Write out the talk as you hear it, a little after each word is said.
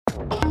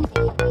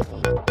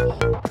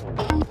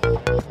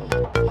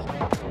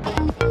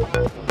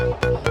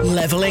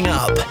Leveling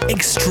up.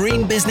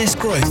 Extreme business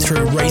growth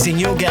through raising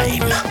your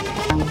game.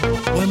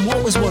 When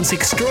what was once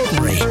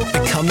extraordinary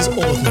becomes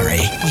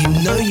ordinary, you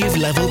know you've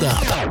leveled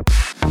up.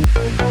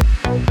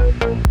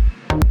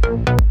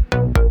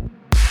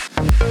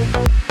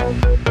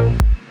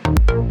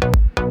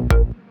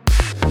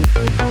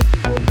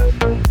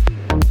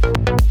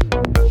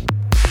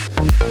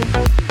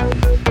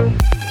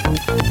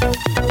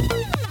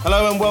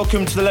 Hello and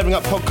welcome to the Leveling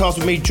Up podcast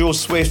with me, George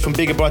Swift from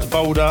Bigger, Brighter,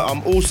 Bolder.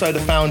 I'm also the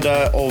founder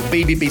of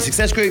BBB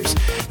Success Groups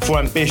for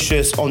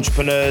ambitious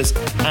entrepreneurs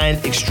and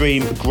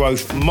extreme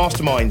growth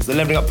masterminds. The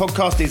Leveling Up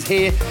podcast is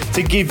here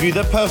to give you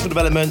the personal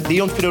development, the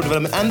entrepreneurial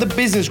development and the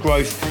business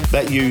growth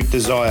that you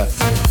desire.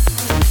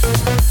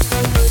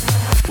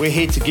 We're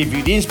here to give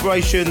you the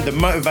inspiration, the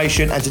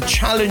motivation and to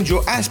challenge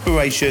your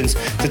aspirations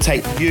to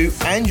take you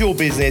and your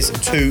business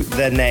to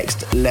the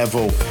next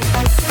level.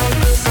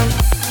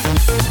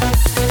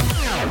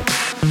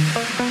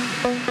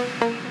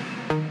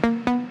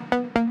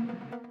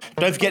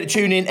 Don't forget to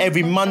tune in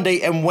every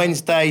Monday and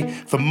Wednesday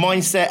for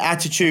mindset,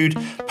 attitude,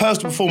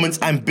 personal performance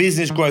and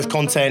business growth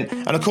content.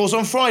 And of course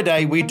on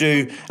Friday, we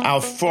do our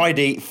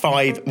Friday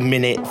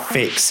 5-minute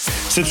fix.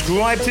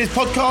 Subscribe to this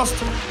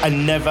podcast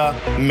and never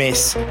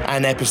miss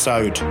an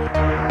episode.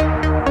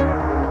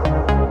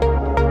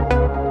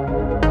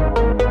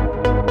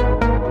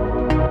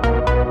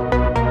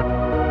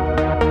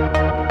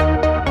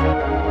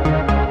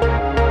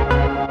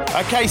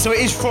 Okay, so it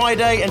is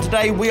Friday and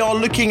today we are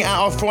looking at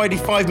our Friday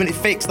 5-minute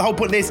fix. The whole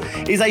point of this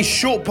is a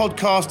short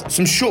podcast,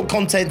 some short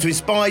content to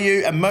inspire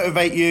you and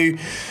motivate you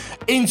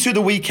into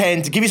the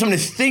weekend, to give you something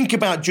to think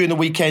about during the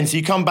weekend so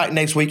you come back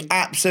next week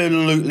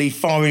absolutely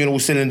firing on all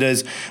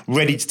cylinders,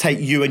 ready to take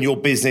you and your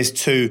business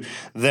to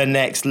the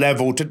next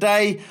level.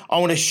 Today, I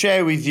want to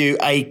share with you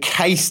a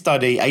case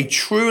study, a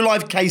true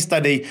life case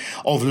study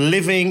of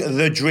living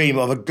the dream,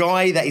 of a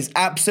guy that is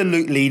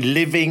absolutely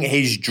living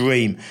his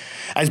dream.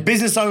 As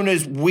business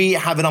owners, we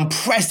have an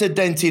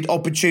unprecedented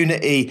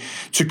opportunity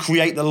to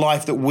create the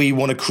life that we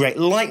want to create,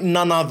 like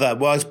none other.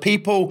 Whereas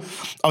people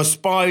are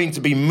aspiring to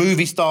be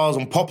movie stars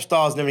and pop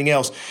stars and everything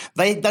else,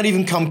 they don't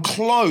even come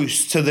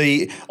close to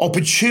the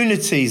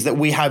opportunities that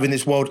we have in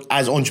this world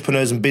as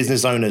entrepreneurs and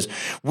business owners.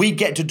 We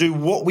get to do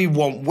what we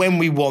want, when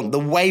we want, the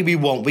way we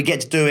want. We get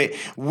to do it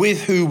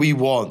with who we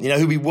want,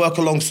 who we work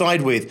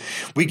alongside with.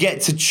 We get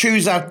to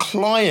choose our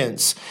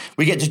clients.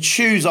 We get to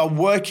choose our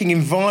working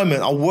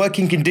environment, our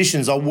working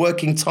conditions, our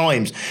working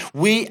times.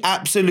 We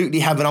absolutely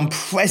have an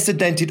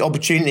unprecedented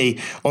opportunity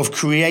of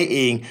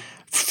creating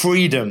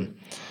freedom.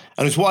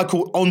 And it's what I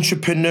call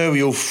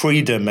entrepreneurial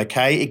freedom,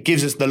 okay? It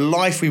gives us the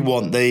life we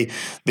want, the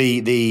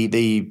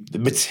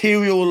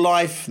material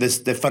life,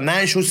 the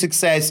financial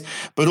success,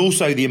 but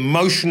also the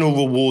emotional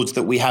rewards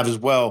that we have as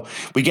well.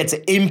 We get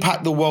to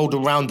impact the world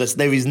around us.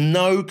 There is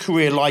no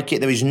career like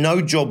it. There is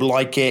no job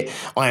like it.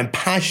 I am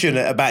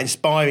passionate about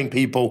inspiring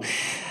people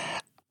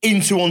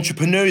into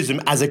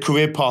entrepreneurship as a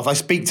career path. I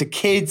speak to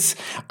kids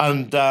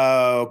and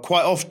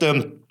quite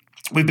often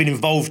we've been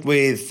involved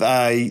with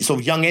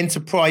sort of young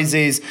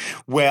enterprises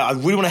where I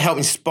really want to help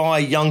inspire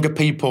younger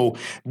people,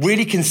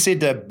 really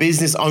consider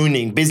business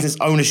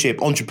ownership,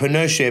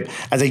 entrepreneurship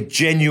as a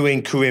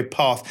genuine career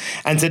path.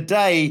 And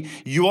today,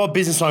 you are a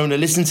business owner,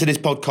 listen to this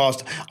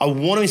podcast. I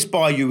want to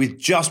inspire you with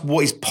just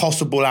what is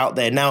possible out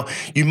there. Now,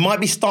 you might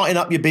be starting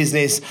up your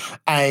business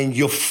and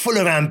you're full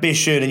of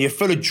ambition and you're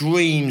full of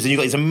dreams and you've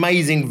got this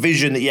amazing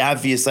vision that you have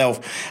for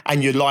yourself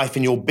and your life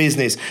and your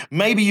business.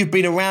 Maybe you've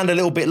been around a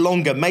little bit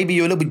longer. Maybe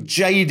you're a little bit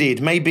jaded.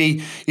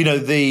 Maybe,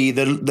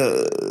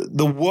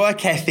 the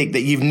work ethic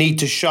that you need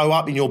to show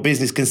up in your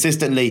business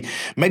consistently.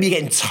 Maybe you're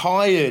getting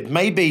tired.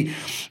 Maybe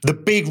the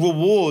big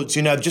rewards,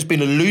 have just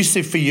been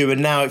elusive for you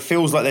and now it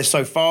feels like they're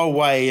so far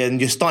away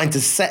and you're starting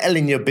to settle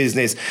in your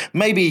business.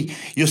 Maybe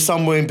you're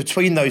somewhere in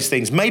between those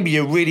things. Maybe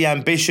you're really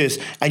ambitious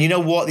and you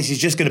know what? This is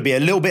just going to be a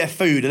little bit of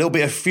food, a little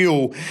bit of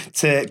fuel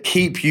to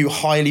keep you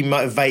highly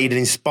motivated and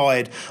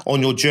inspired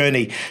on your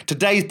journey.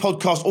 Today's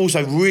podcast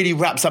also really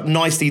wraps up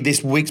nicely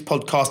this week's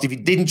podcast. If you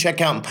didn't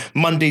check out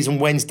Mondays and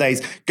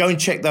Wednesdays, go and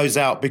check those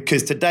out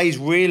because today's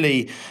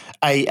really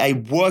a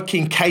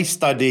working case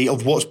study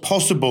of what's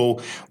possible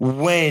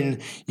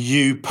when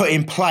you put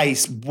in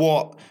place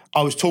what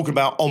I was talking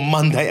about on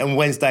Monday and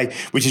Wednesday,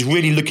 which is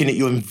really looking at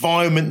your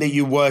environment that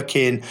you work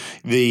in,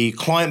 the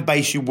client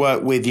base you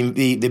work with,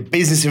 the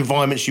business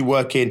environments you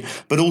work in,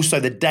 but also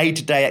the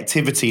day-to-day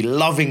activity,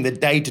 loving the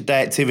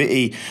day-to-day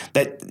activity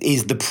that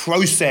is the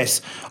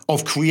process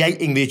of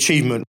creating the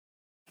achievement.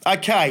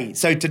 Okay,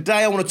 so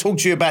today I want to talk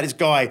to you about this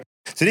guy.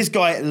 So this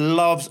guy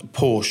loves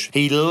Porsche.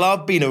 He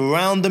loved being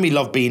around them. He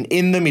loved being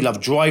in them. He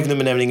loved driving them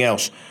and everything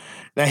else.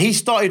 Now, he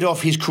started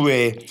off his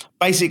career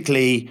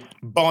basically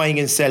buying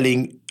and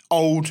selling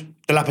old,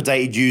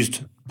 dilapidated,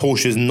 used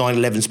Porsches,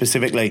 911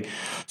 specifically.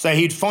 So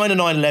he'd find a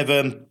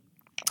 911,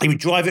 he would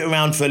drive it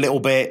around for a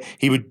little bit,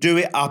 he would do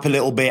it up a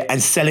little bit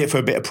and sell it for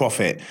a bit of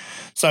profit.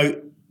 So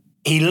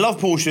He loved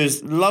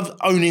Porsches, loved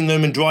owning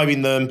them and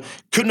driving them,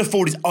 couldn't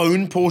afford his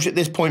own Porsche at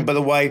this point, by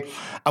the way.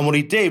 And what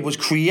he did was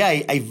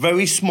create a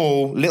very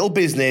small little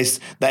business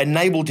that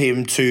enabled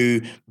him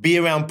to be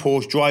around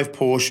Porsche, drive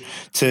Porsche,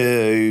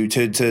 to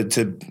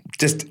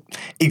just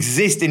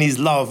exist in his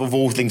love of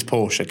all things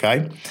Porsche,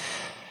 okay?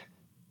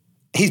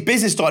 His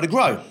business started to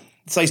grow.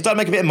 So he started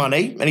making a bit of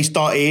money and he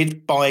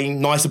started buying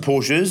nicer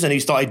Porsches and he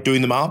started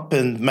doing them up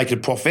and making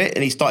a profit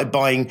and he started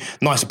buying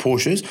nicer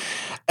Porsches.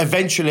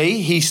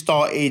 Eventually, he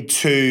started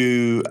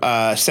to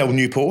sell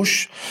new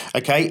Porsche.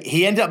 Okay,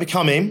 he ended up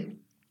becoming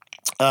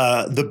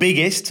the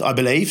biggest, I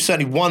believe,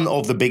 certainly one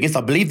of the biggest,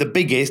 I believe the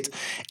biggest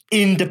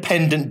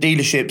independent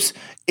dealerships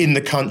in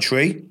the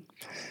country.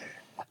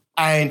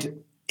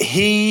 And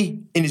he,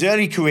 in his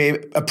early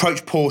career,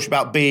 approached Porsche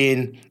about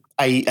being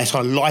a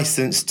kind of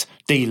licensed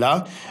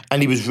dealer,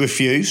 and he was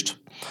refused.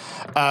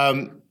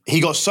 He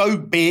got so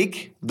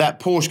big that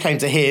Porsche came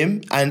to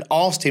him and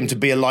asked him to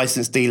be a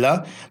licensed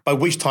dealer, by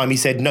which time he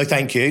said, no,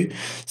 thank you.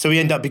 So he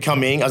ended up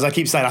becoming, as I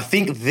keep saying, I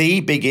think the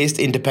biggest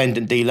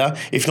independent dealer,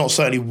 if not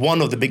certainly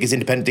one of the biggest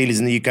independent dealers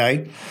in the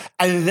UK.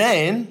 And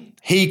then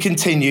he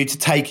continued to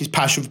take his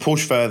passion for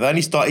Porsche further and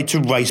he started to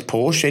race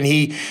Porsche and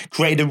he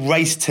created a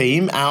race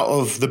team out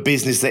of the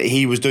business that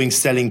he was doing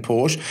selling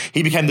Porsche.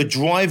 He became the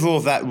driver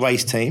of that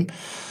race team.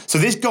 So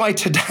this guy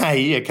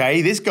today,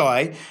 okay, this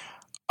guy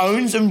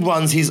owns and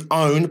runs his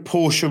own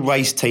Porsche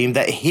race team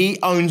that he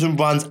owns and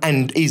runs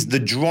and is the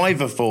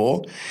driver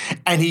for.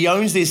 And he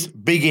owns this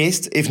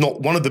biggest, if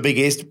not one of the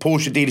biggest,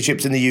 Porsche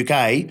dealerships in the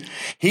UK.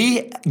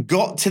 He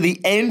got to the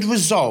end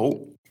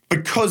result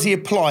because he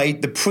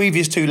applied the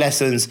previous 2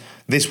 lessons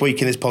this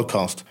week in this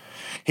podcast.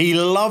 He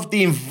loved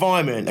the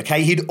environment,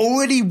 okay? He'd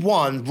already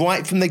won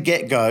right from the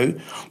get-go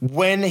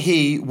when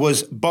he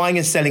was buying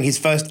and selling his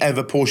first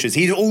ever Porsches.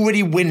 He's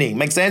already winning,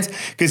 makes sense?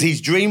 Because his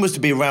dream was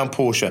to be around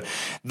Porsche.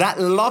 That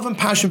love and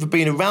passion for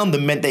being around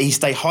them meant that he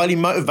stayed highly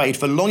motivated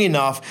for long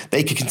enough that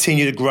he could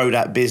continue to grow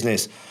that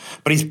business.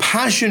 But his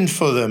passion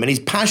for them and his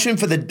passion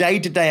for the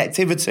day-to-day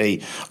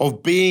activity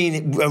of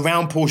being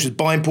around Porsches,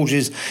 buying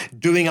Porsches,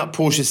 doing up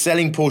Porsches,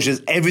 selling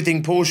Porsches,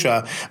 everything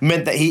Porsche,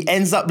 meant that he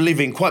ends up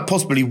living quite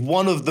possibly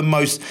one of the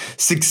most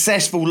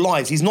successful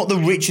lives. He's not the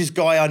richest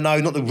guy I know,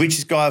 not the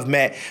richest guy I've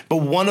met, but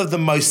one of the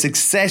most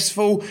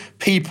successful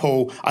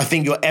people I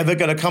think you're ever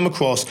going to come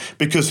across,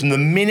 because from the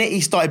minute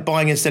he started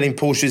buying and selling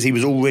Porsches, he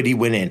was already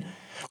winning.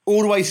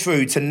 All the way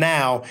through to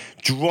now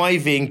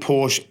driving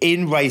Porsche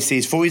in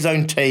races for his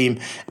own team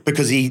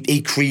because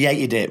he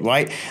created it,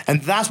 right?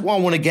 And that's what I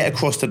want to get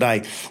across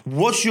today.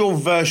 What's your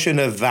version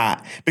of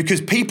that?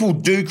 Because people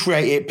do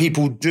create it.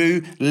 People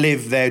do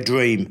live their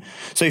dream.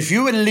 So if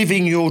you were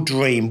living your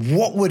dream,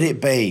 what would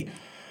it be?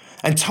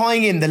 And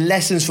tying in the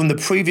lessons from the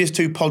previous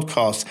 2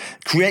 podcasts,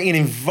 creating an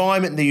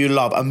environment that you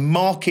love, a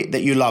market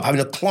that you love,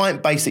 having a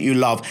client base that you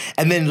love,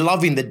 and then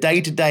loving the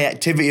day-to-day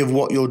activity of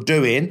what you're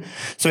doing.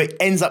 So it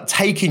ends up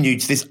taking you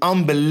to this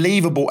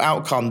unbelievable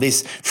outcome,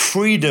 this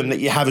freedom that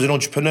you have as an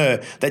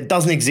entrepreneur that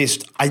doesn't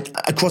exist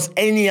across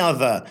any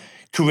other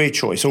career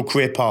choice or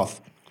career path.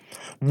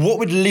 What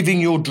would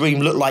living your dream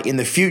look like in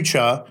the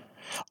future?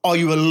 Are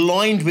you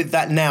aligned with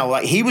that now?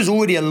 Like, he was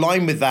already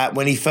aligned with that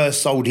when he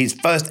first sold his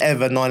first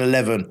ever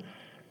 911.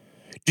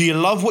 Do you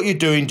love what you're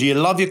doing? Do you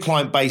love your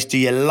client base? Do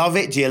you love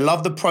it? Do you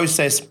love the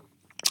process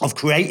of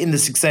creating the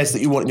success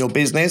that you want in your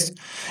business?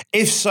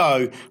 If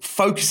so,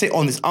 focus it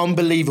on this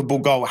unbelievable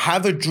goal.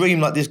 Have a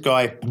dream like this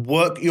guy.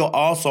 Work your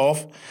ass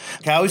off.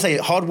 Okay, I always say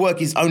hard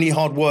work is only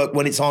hard work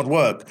when it's hard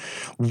work.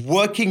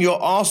 Working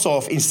your ass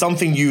off in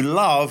something you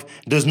love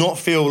does not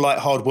feel like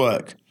hard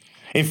work.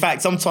 In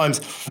fact, sometimes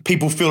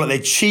people feel like they're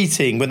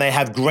cheating when they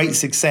have great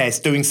success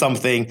doing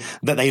something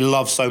that they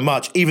love so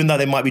much, even though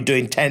they might be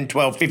doing 10,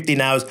 12,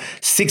 15 hours,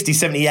 60,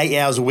 70, 80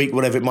 hours a week,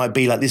 whatever it might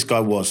be, like this guy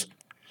was.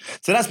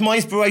 So that's my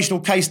inspirational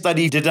case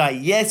study today.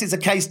 Yes, it's a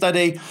case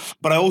study,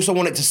 but I also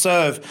want it to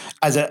serve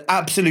as an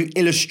absolute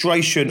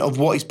illustration of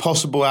what is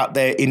possible out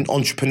there in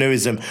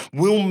entrepreneurism.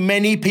 Will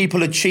many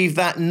people achieve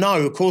that?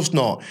 No, of course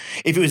not.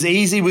 If it was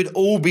easy, we'd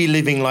all be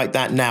living like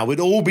that now. We'd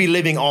all be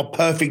living our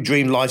perfect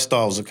dream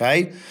lifestyles,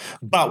 okay?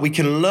 But we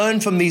can learn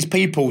from these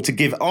people to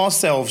give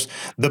ourselves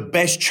the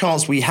best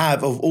chance we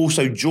have of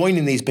also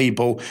joining these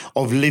people,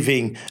 of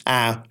living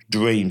our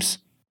dreams.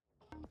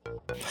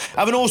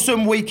 Have an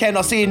awesome weekend.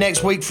 I'll see you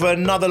next week for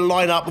another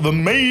lineup of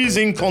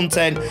amazing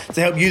content to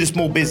help you, the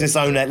small business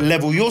owner,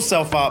 level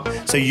yourself up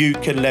so you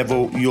can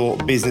level your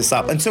business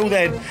up. Until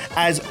then,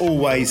 as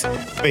always,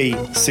 be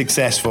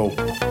successful.